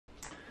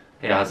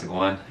Hey, how's it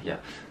going? Yeah,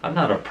 I'm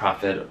not a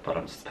prophet, but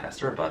I'm just a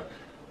pastor. But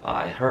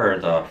I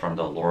heard from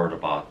the Lord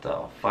about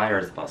the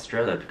fires of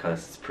Australia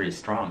because it's pretty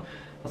strong.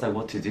 I was like,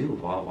 what to do?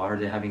 Why are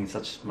they having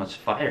such much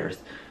fires?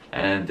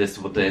 And this,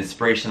 what the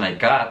inspiration I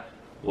got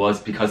was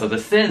because of the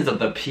sins of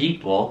the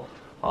people.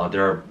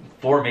 There are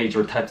four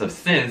major types of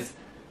sins.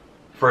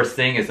 First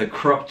thing is a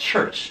corrupt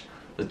church.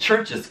 The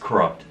church is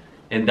corrupt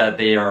in that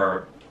they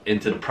are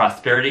into the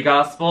prosperity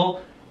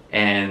gospel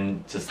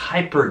and just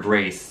hyper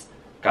grace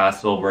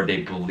gospel, where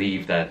they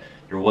believe that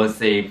you're once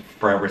saved,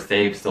 forever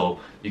saved, so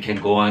you can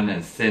go on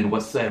and sin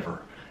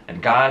whatsoever.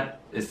 And God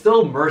is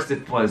so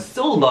merciful and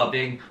so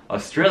loving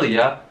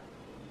Australia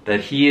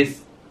that He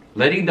is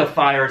letting the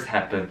fires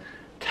happen,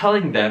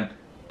 telling them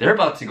they're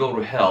about to go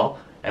to hell,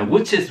 and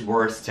which is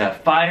worse, to have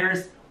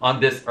fires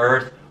on this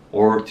earth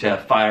or to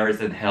have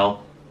fires in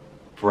hell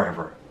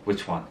forever?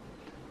 Which one?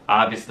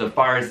 Obviously, the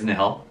fires in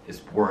hell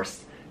is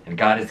worse, and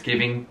God is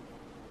giving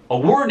a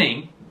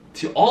warning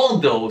to all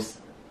those,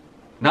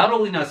 not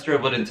only in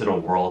Australia but into the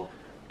world,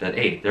 that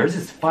hey, there's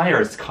this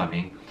fires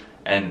coming,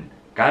 and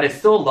God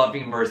is so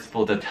loving and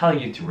merciful to tell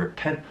you to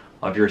repent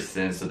of your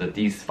sins so that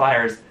these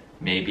fires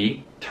may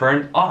be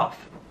turned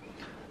off.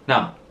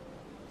 Now,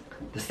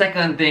 the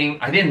second thing,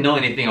 I didn't know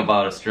anything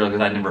about Australia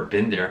because I've never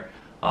been there.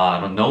 I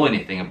don't know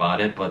anything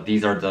about it, but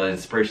these are the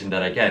inspiration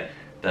that I get.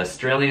 The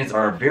Australians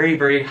are very,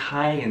 very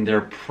high in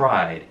their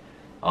pride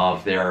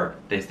of they're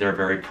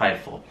very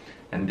prideful,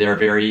 and they're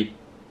very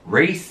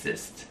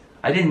racist.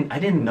 I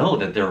didn't know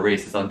that they're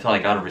racist until I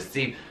got a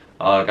receipt.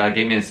 God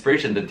gave me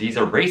inspiration that these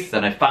are racist,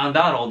 and I found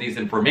out all these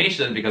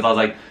information because I was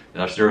like,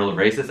 they're still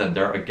racist and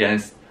they're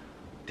against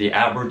the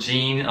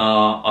Aborigine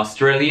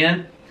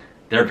Australian.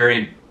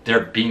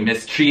 They're being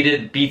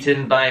mistreated,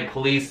 beaten by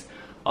police.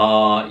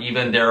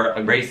 Even they're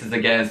racist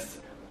against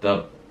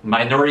the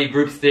minority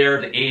groups there,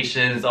 the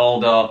Asians,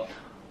 all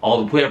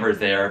the whoever's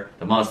there,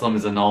 the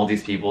Muslims and all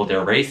these people.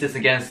 They're racist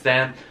against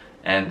them,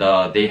 and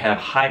they have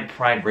high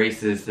pride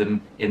racism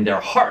in their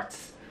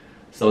hearts.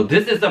 So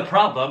this is the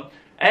problem.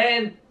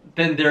 And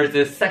then there's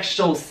this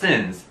sexual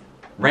sins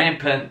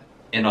rampant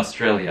in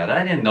Australia. That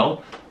I didn't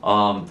know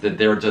that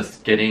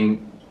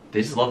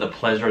they just love the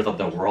pleasures of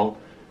the world.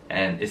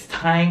 And it's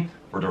time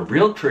for the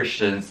real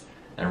Christians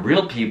and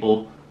real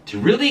people to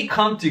really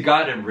come to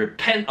God and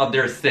repent of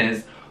their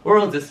sins, or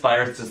else this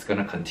fire is just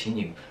gonna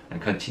continue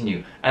and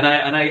continue. And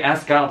I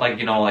asked God,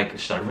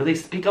 should I really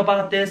speak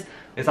about this?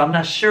 Because I'm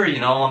not sure,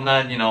 I'm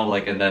not,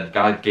 and then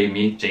God gave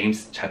me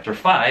James chapter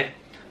 5,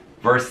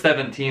 verse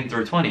 17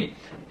 through 20.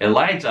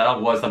 Elijah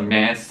was a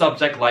man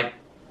subject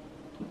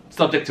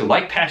to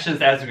like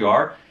passions as we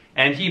are,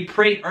 and he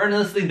prayed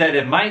earnestly that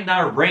it might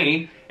not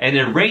rain, and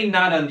it rained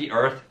not on the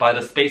earth by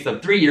the space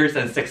of 3 years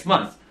and 6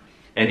 months.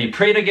 And he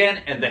prayed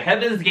again, and the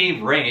heavens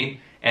gave rain,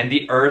 and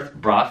the earth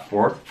brought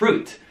forth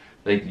fruit.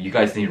 Like, you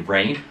guys need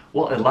rain?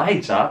 Well,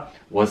 Elijah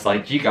was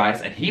like you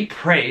guys, and he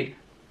prayed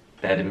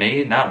that it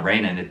may not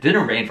rain, and it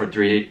didn't rain for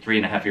three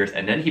and a half years.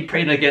 And then he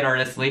prayed again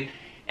earnestly,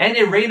 and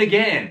it rained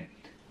again.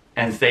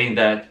 And saying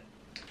that,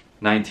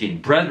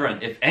 19, Brethren,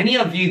 if any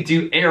of you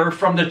do err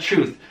from the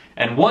truth,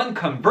 and one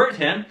convert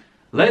him,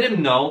 let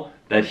him know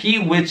that he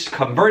which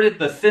converted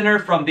the sinner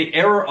from the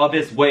error of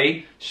his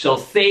way shall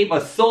save a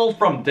soul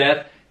from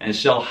death, and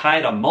shall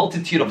hide a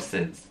multitude of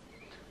sins.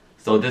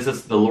 So this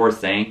is the Lord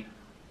saying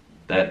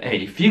that,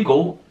 hey, if you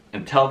go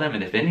and tell them,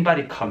 and if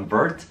anybody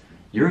converts,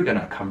 you're going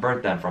to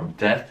convert them from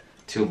death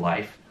to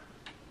life,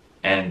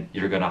 and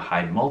you're going to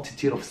hide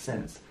multitude of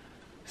sins.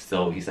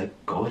 So he's like,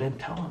 go ahead and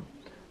tell them.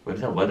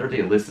 Whether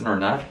they listen or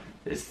not,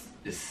 it's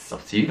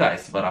up to you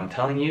guys. But I'm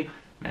telling you,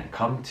 man,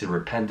 come to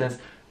repentance.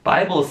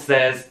 Bible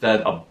says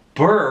that a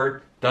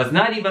bird does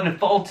not even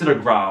fall to the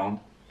ground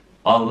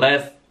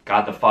unless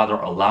God the Father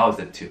allows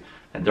it to.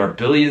 And there are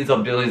billions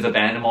of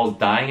animals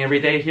dying every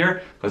day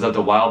here because of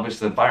the wild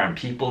bushes and fire and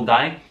people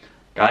dying.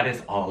 God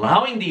is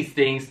allowing these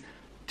things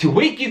to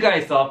wake you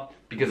guys up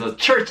because the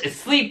church is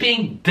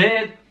sleeping,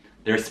 dead.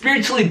 They're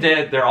spiritually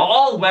dead. They're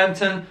all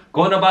wanton,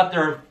 going about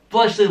their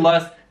fleshly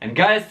lust. And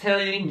God is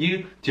telling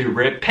you to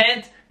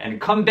repent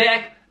and come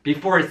back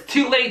before it's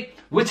too late.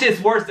 Which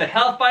is worse, the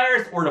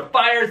hellfires or the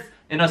fires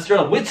in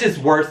Australia? Which is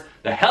worse?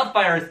 The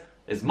hellfires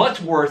is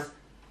much worse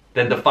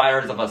than the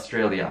fires of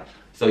Australia.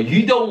 So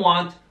you don't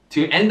want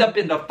to end up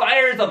in the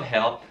fires of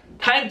hell.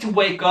 Time to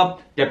wake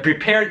up, get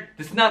prepared.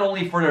 This is not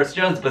only for the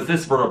Australians, but this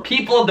is for the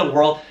people of the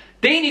world.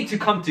 They need to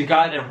come to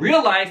God and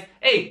realize,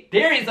 hey,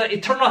 there is an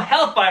eternal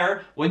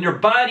hellfire when your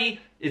body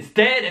is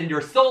dead and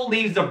your soul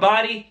leaves the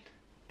body.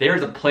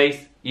 There's a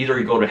place, either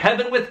you go to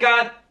heaven with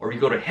God, or you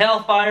go to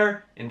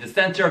hellfire in the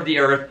center of the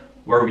earth,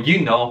 where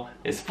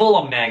is full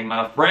of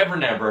magma, forever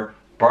and ever,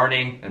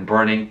 burning and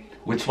burning.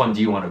 Which one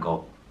do you want to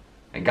go?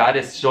 And God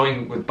is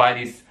showing by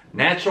these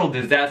natural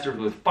disasters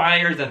with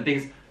fires and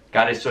things,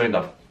 God is showing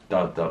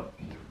that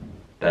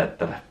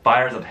the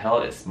fires of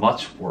hell is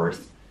much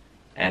worse,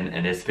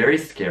 and it's very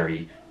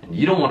scary, and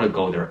you don't want to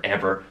go there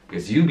ever,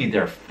 because you'll be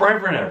there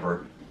forever and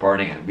ever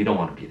burning, and we don't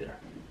want to be there.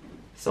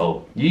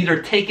 So you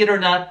either take it or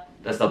not,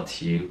 that's up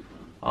to you.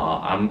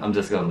 I'm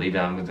just gonna leave it.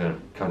 I'm gonna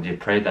come to you,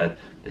 pray that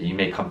you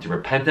may come to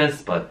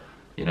repentance. But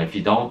if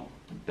you don't,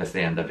 that's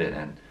the end of it.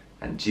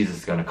 And Jesus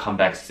is gonna come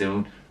back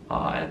soon.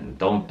 And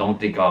don't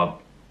think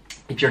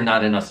if you're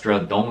not in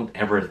Australia, don't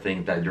ever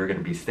think that you're gonna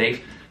be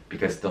safe,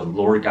 because the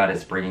Lord God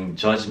is bringing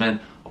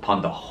judgment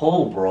upon the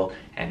whole world,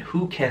 and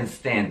who can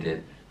stand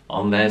it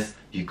unless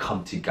you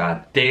come to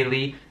God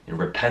daily in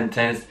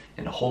repentance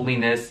and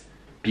holiness.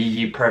 Be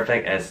ye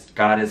perfect as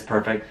God is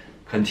perfect.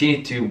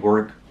 Continue to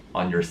work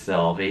on your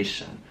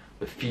salvation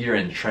with fear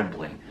and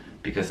trembling,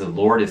 because the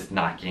Lord is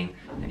knocking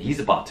and He's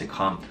about to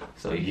come.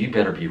 So you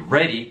better be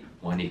ready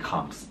when He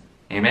comes.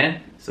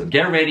 Amen. So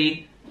get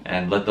ready,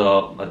 and let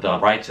the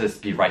righteous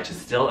be righteous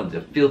still, and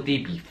the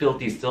filthy be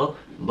filthy still.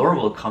 The Lord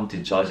will come to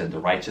judge and the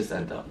righteous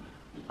and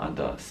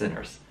the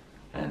sinners,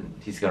 and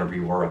He's going to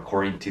reward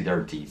according to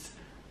their deeds.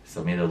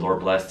 So may the Lord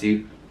bless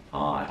you.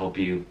 I hope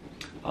you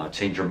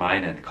change your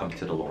mind and come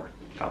to the Lord.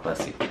 God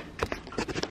bless you.